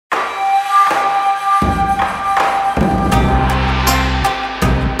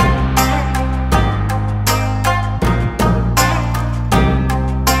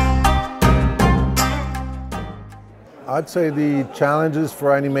I'd say the challenges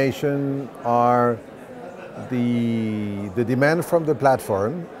for animation are the demand from the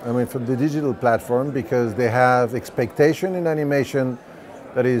platform, from the digital platform, because they have expectation in animation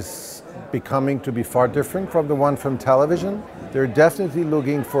that is becoming to be far different from the one from television. They're definitely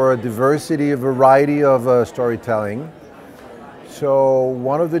looking for a diversity, a variety of storytelling. So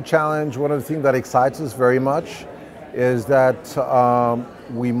one of the things that excites us very much is that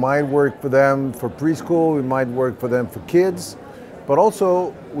we might work for them for preschool, we might work for them for kids, but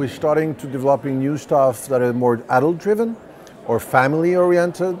also we're starting to developing new stuff that are more adult-driven or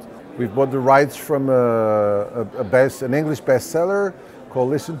family-oriented. We've bought the rights from an English bestseller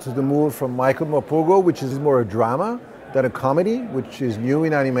called Listen to the Moon from Michael Morpurgo, which is more a drama than a comedy, which is new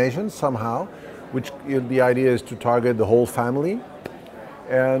in animation somehow, which the idea is to target the whole family.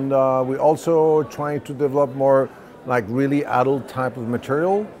 And we're also trying to develop more like really adult type of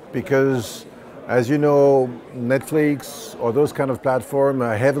material, because as you know, Netflix or those kind of platforms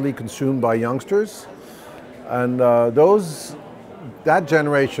are heavily consumed by youngsters, and that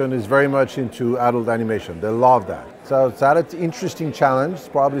generation is very much into adult animation. They love that. So it's an interesting challenge. It's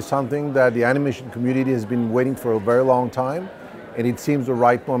probably something that the animation community has been waiting for a very long time, and it seems the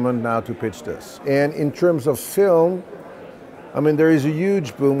right moment now to pitch this. And in terms of film, there is a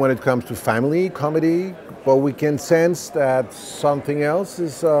huge boom when it comes to family comedy, but we can sense that something else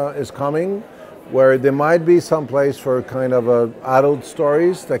is coming, where there might be some place for kind of adult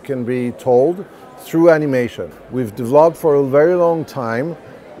stories that can be told through animation. We've developed for a very long time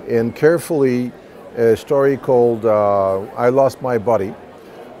and carefully a story called I Lost My Body,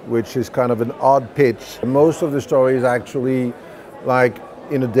 which is kind of an odd pitch. Most of the story is actually like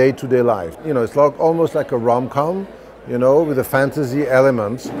in a day-to-day life. It's almost like a rom-com, with a fantasy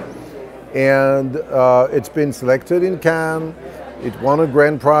element. And it's been selected in Cannes. It won a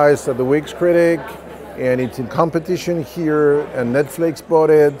grand prize at the Week's Critic, and it's in competition here, and Netflix bought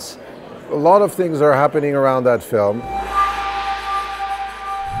it. A lot of things are happening around that film.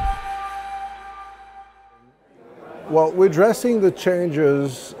 Well, we're addressing the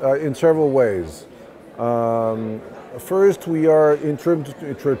changes in several ways. First, we are, in terms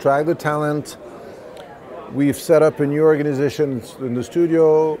to attract the talent, we've set up a new organization in the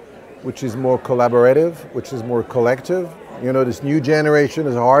studio, which is more collaborative, which is more collective. This new generation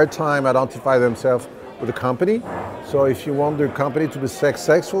has a hard time identifying themselves with the company. So if you want the company to be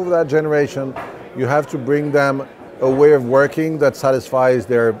successful with that generation, you have to bring them a way of working that satisfies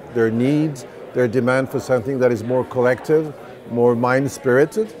their needs, their demand for something that is more collective, more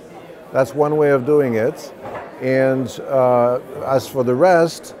mind-spirited. That's one way of doing it. And as for the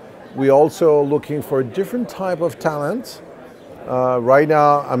rest, we're also looking for a different type of talent. Right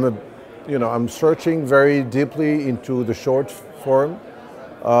now, I'm searching very deeply into the short form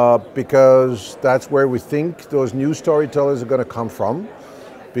because that's where we think those new storytellers are going to come from,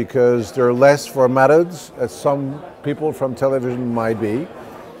 because they're less formatted as some people from television might be.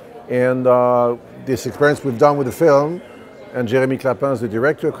 And this experience we've done with the film, and Jérémy Clapin, the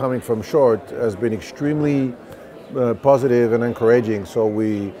director, coming from short, has been extremely positive and encouraging. So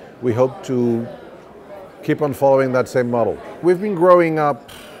we hope to keep on following that same model. We've been growing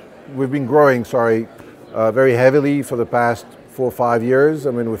very heavily for the past 4 or 5 years.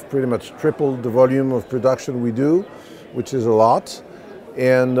 We've pretty much tripled the volume of production we do, which is a lot.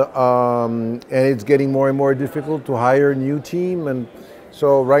 And it's getting more and more difficult to hire a new team. And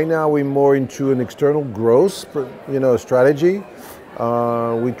so right now we're more into an external growth, strategy.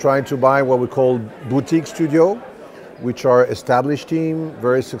 We try to buy what we call boutique studio, which are established team,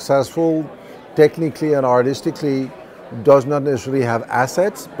 very successful, technically and artistically, does not necessarily have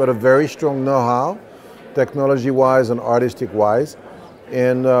assets, but a very strong know-how, technology-wise and artistic-wise.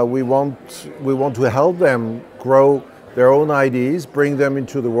 And we want to help them grow their own ideas, bring them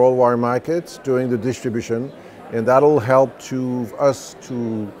into the worldwide markets, doing the distribution, and that'll help us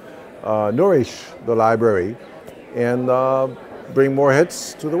to nourish the library and bring more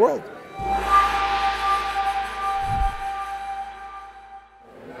hits to the world.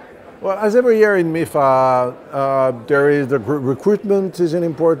 Well, as every year in Mifa, there is the recruitment is an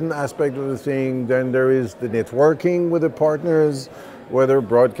important aspect of the thing. Then there is the networking with the partners, whether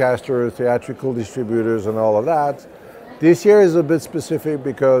broadcasters, theatrical distributors, and all of that. This year is a bit specific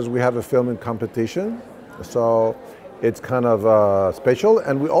because we have a film in competition, so it's kind of special.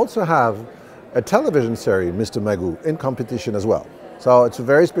 And we also have a television series, Mr. Magoo, in competition as well. So it's a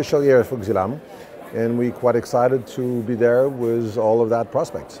very special year for Xilam, and we're quite excited to be there with all of that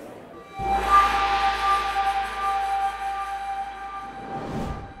prospects.